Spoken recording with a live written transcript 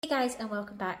Hey guys, and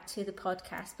welcome back to the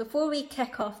podcast. Before we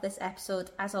kick off this episode,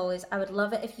 as always, I would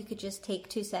love it if you could just take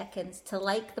 2 seconds to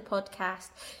like the podcast,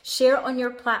 share it on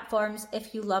your platforms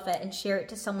if you love it, and share it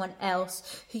to someone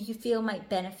else who you feel might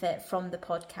benefit from the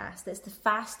podcast. It's the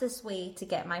fastest way to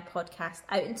get my podcast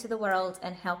out into the world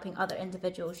and helping other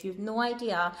individuals. You have no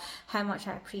idea how much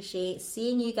I appreciate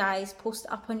seeing you guys post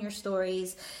up on your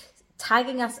stories,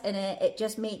 tagging us in it. It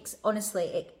just makes, honestly,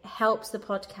 it helps the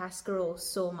podcast grow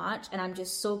so much, and I'm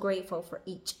just so grateful for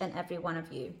each and every one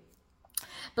of you.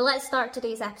 But let's start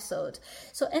today's episode.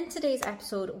 So in today's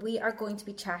episode, we are going to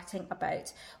be chatting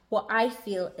about what I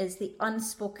feel is the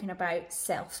unspoken about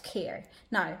self-care.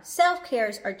 Now,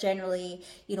 self-cares are generally,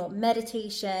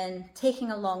 meditation,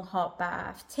 taking a long hot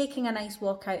bath, taking a nice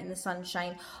walk out in the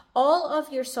sunshine, all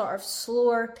of your sort of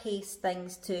slower paced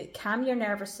things to calm your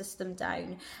nervous system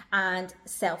down, and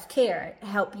self-care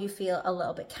help you feel a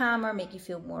little bit calmer, make you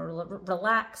feel more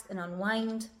relaxed and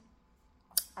unwind.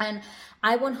 And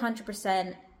I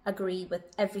 100% agree with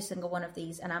every single one of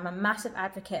these, and I'm a massive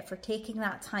advocate for taking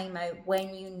that time out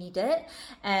when you need it,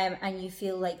 and you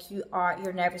feel like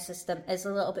your nervous system is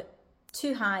a little bit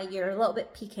too high, you're a little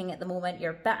bit peaking at the moment,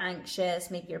 you're a bit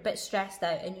anxious, maybe you're a bit stressed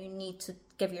out, and you need to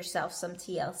give yourself some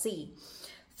TLC.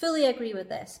 Fully agree with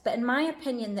this, but in my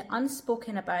opinion, the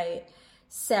unspoken about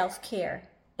self-care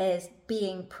is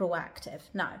being proactive.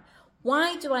 Now,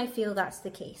 why do I feel that's the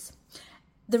case?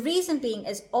 The reason being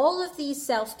is all of these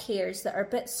self-cares that are a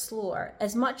bit slower,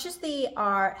 as much as they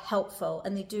are helpful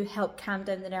and they do help calm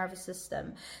down the nervous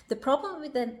system, the problem we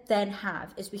then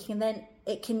have is we can kind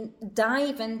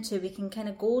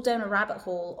of go down a rabbit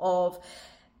hole of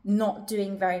not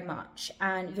doing very much,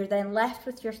 and you're then left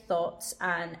with your thoughts.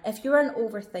 And if you're an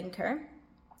overthinker,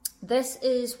 this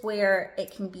is where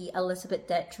it can be a little bit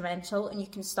detrimental, and you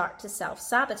can start to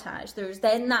self-sabotage. There's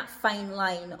then that fine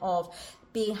line of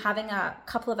having a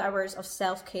couple of hours of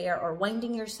self-care or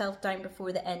winding yourself down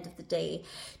before the end of the day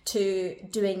to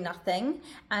doing nothing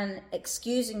and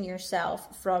excusing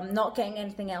yourself from not getting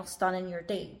anything else done in your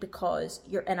day because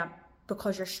you're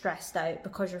stressed out,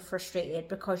 because you're frustrated,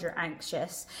 because you're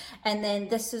anxious. And then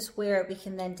this is where we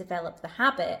can then develop the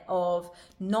habit of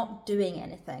not doing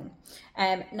anything.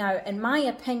 Now, in my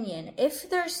opinion, if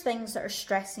there's things that are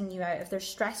stressing you out, if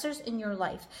there's stressors in your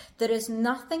life, there is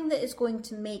nothing that is going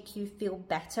to make you feel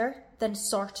better than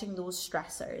sorting those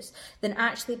stressors, than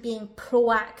actually being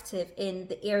proactive in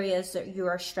the areas that you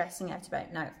are stressing out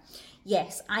about. Now,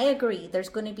 yes, I agree. There's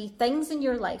going to be things in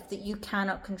your life that you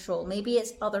cannot control. Maybe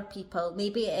it's other people.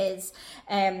 Maybe it is,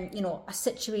 a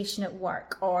situation at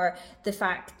work, or the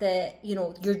fact that,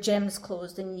 your gym's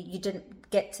closed and you didn't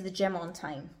get to the gym on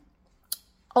time.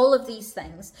 All of these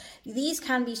things, these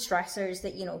can be stressors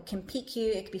that, can peak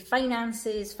you. It could be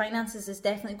finances. Finances is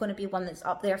definitely going to be one that's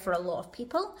up there for a lot of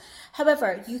people.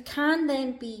 However, you can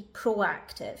then be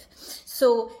proactive.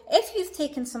 So if you've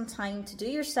taken some time to do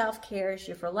your self-cares,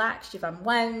 you've relaxed, you've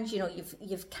unwound,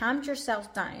 you've calmed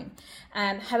yourself down.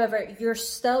 However, your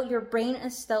brain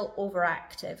is still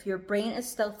overactive. Your brain is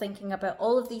still thinking about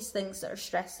all of these things that are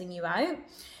stressing you out.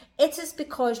 It is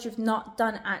because you've not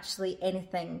done actually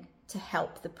anything to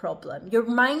help the problem. Your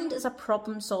mind is a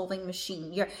problem-solving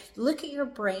machine. Look at your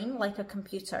brain like a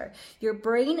computer. Your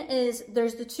brain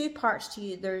there's the two parts to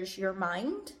you. There's your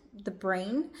mind, the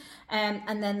brain,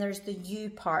 and then there's the you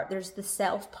part. There's the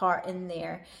self part in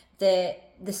there. The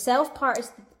self part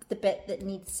is the bit that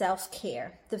needs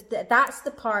self-care. That's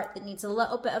the part that needs a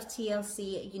little bit of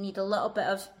TLC. You need a little bit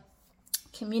of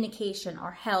communication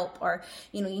or help, or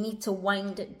you need to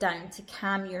wind it down to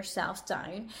calm yourself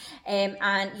down,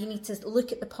 and you need to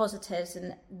look at the positives.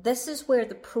 And this is where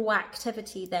the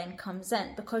proactivity then comes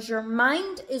in, because your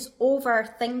mind is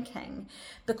overthinking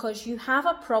because you have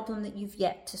a problem that you've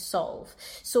yet to solve.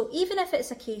 So even if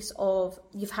it's a case of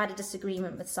you've had a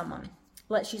disagreement with someone,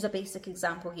 let's use a basic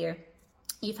example here.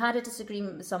 You've had a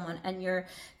disagreement with someone and you're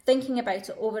thinking about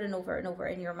it over and over and over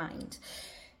in your mind.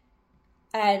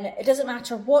 And it doesn't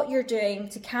matter what you're doing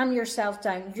to calm yourself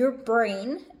down, your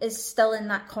brain is still in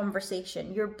that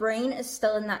conversation. Your brain is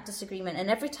still in that disagreement. And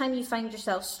every time you find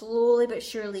yourself slowly but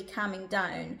surely calming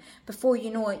down, before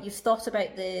you know it, you've thought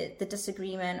about the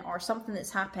disagreement or something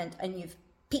that's happened, and you've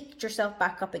picked yourself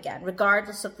back up again,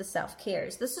 regardless of the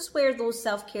self-cares. This is where those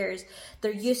self-cares,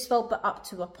 they're useful, but up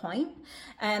to a point.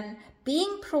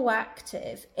 Being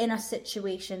proactive in a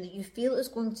situation that you feel is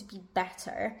going to be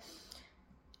better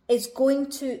is going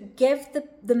to give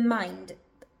the mind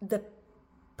the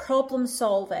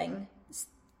problem-solving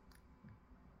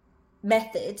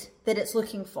method that it's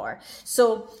looking for.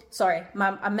 So, sorry,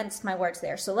 I minced my words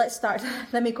there. So let's start.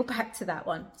 Let me go back to that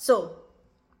one. So,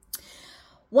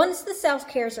 Once the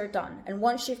self-cares are done, and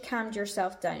once you've calmed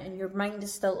yourself down and your mind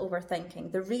is still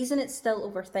overthinking, the reason it's still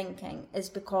overthinking is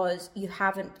because you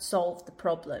haven't solved the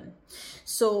problem.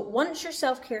 So once your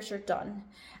self-cares are done,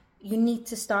 you need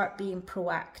to start being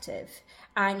proactive,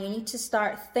 and you need to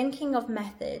start thinking of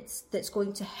methods that's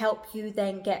going to help you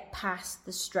then get past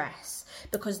the stress,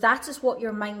 because that is what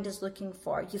your mind is looking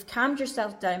for. You've calmed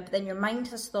yourself down, but then your mind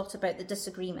has thought about the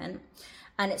disagreement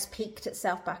and it's picked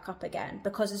itself back up again,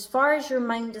 because as far as your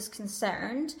mind is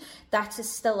concerned, that is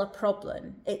still a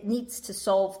problem. It needs to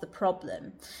solve the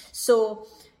problem. So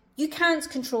you can't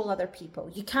control other people.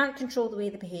 You can't control the way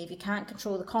they behave. You can't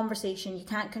control the conversation. You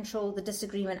can't control the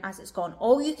disagreement as it's gone.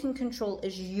 All you can control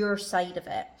is your side of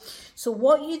it. So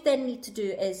what you then need to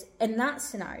do is, in that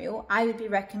scenario, I would be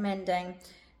recommending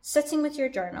sitting with your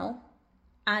journal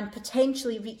and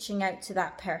potentially reaching out to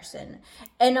that person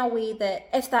in a way that,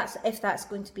 if that's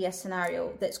going to be a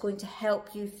scenario that's going to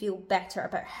help you feel better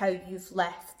about how you've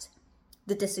left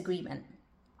the disagreement.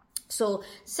 So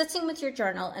sitting with your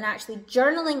journal and actually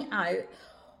journaling out,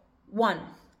 one,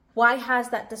 why has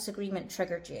that disagreement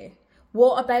triggered you?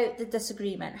 What about the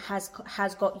disagreement has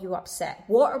got you upset?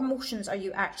 What emotions are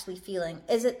you actually feeling?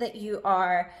 Is it that you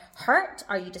are hurt?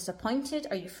 Are you disappointed?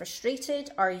 Are you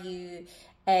frustrated? Are you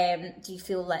do you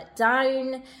feel let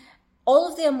down? All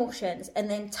of the emotions, and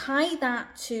then tie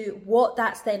that to what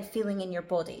that's then feeling in your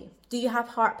body. Do you have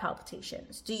heart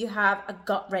palpitations? Do you have a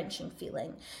gut-wrenching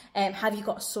feeling? Have you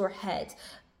got a sore head?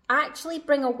 Actually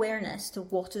bring awareness to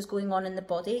what is going on in the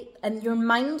body, and your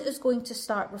mind is going to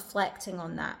start reflecting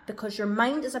on that, because your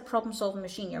mind is a problem-solving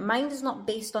machine. Your mind is not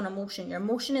based on emotion. Your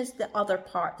emotion is the other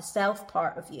part, the self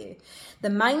part of you. The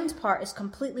mind part is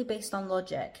completely based on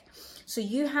logic. So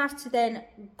you have to then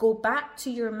go back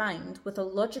to your mind with a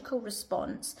logical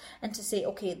response and to say,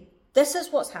 okay, this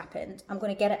is what's happened. I'm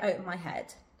going to get it out of my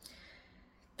head.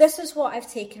 This is what I've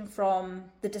taken from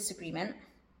the disagreement.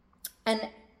 And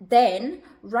then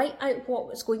write out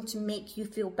what is going to make you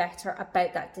feel better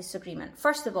about that disagreement.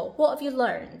 First of all, what have you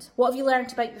learned? What have you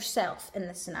learned about yourself in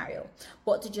this scenario?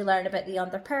 What did you learn about the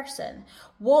other person?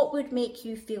 What would make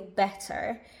you feel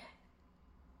better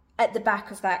at the back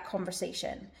of that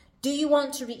conversation? Do you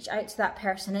want to reach out to that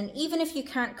person? And even if you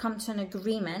can't come to an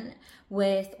agreement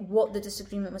with what the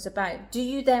disagreement was about, do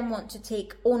you then want to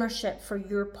take ownership for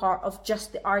your part of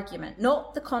just the argument?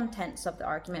 Not the contents of the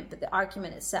argument, but the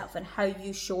argument itself and how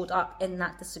you showed up in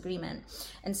that disagreement.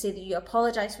 And say that you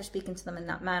apologise for speaking to them in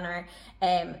that manner.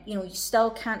 You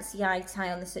still can't see eye to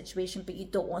eye on the situation, but you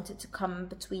don't want it to come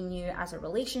between you as a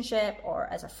relationship or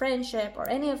as a friendship or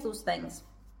any of those things.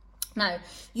 Now,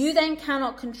 you then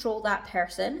cannot control that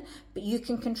person, but you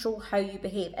can control how you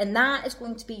behave. And that is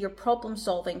going to be your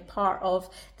problem-solving part of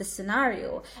the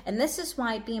scenario. And this is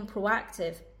why being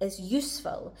proactive is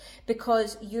useful,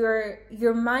 because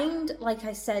your mind, like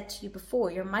I said to you before,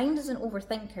 your mind is an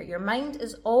overthinker. Your mind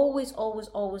is always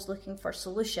looking for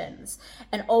solutions,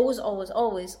 and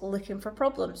always looking for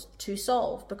problems to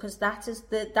solve, because that's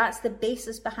the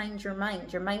basis behind your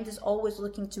mind. Your mind is always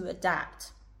looking to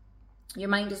adapt. Your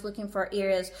mind is looking for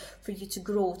areas for you to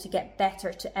grow, to get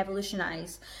better, to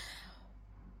evolutionize.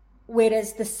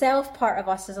 Whereas the self part of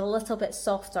us is a little bit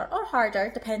softer or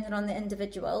harder, depending on the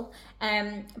individual.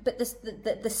 But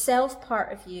the self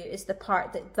part of you is the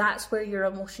part that's where your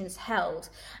emotions held.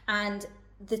 And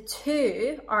the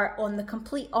two are on the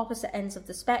complete opposite ends of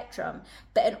the spectrum.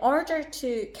 But in order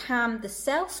to calm the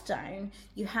self down,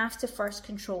 you have to first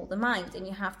control the mind, and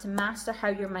you have to master how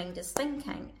your mind is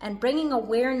thinking, and bringing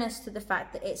awareness to the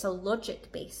fact that it's logically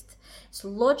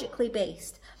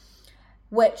based,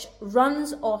 which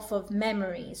runs off of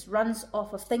memories, runs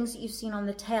off of things that you've seen on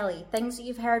the telly, things that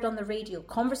you've heard on the radio,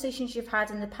 conversations you've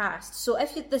had in the past. So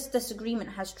if this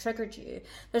disagreement has triggered you,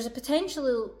 there's a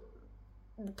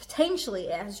potentially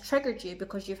it has triggered you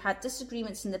because you've had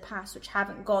disagreements in the past which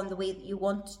haven't gone the way that you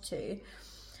wanted to,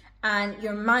 and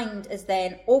your mind is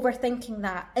then overthinking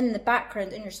that in the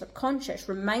background in your subconscious,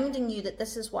 reminding you that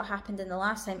this is what happened in the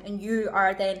last time, and you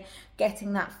are then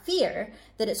getting that fear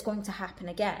that it's going to happen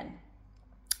again.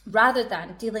 Rather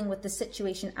than dealing with the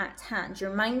situation at hand,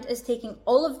 your mind is taking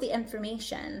all of the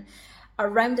information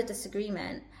around a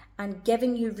disagreement and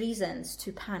giving you reasons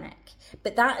to panic.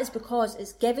 But that is because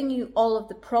it's giving you all of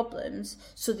the problems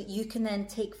so that you can then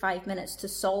take 5 minutes to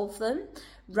solve them,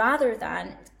 rather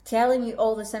than telling you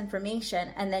all this information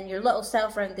and then your little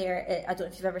self around there, I don't know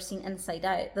if you've ever seen Inside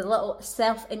Out, the little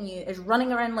self in you is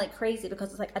running around like crazy because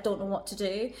it's like, I don't know what to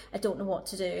do, I don't know what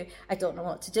to do, I don't know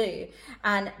what to do.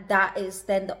 And that is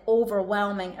then the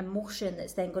overwhelming emotion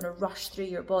that's then going to rush through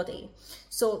your body.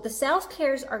 So the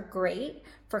self-cares are great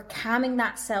for calming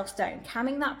that self down,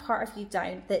 calming that part of you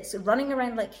down that's running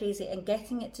around like crazy, and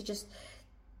getting it to just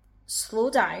slow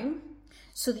down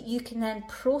so that you can then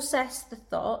process the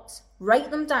thoughts,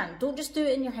 write them down. Don't just do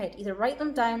it in your head. Either write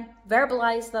them down,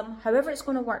 verbalize them, however it's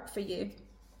going to work for you.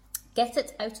 Get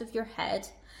it out of your head,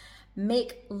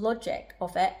 make logic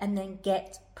of it, and then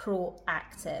get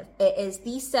proactive. It is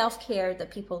the self-care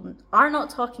that people are not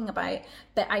talking about,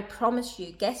 but I promise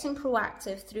you, getting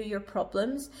proactive through your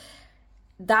problems,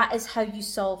 that is how you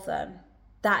solve them.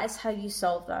 That is how you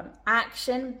solve them.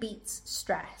 Action beats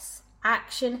stress.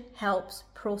 Action helps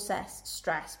process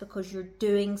stress because you're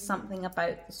doing something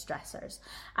about the stressors.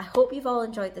 I hope you've all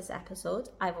enjoyed this episode.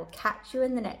 I will catch you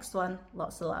in the next one.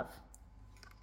 Lots of love.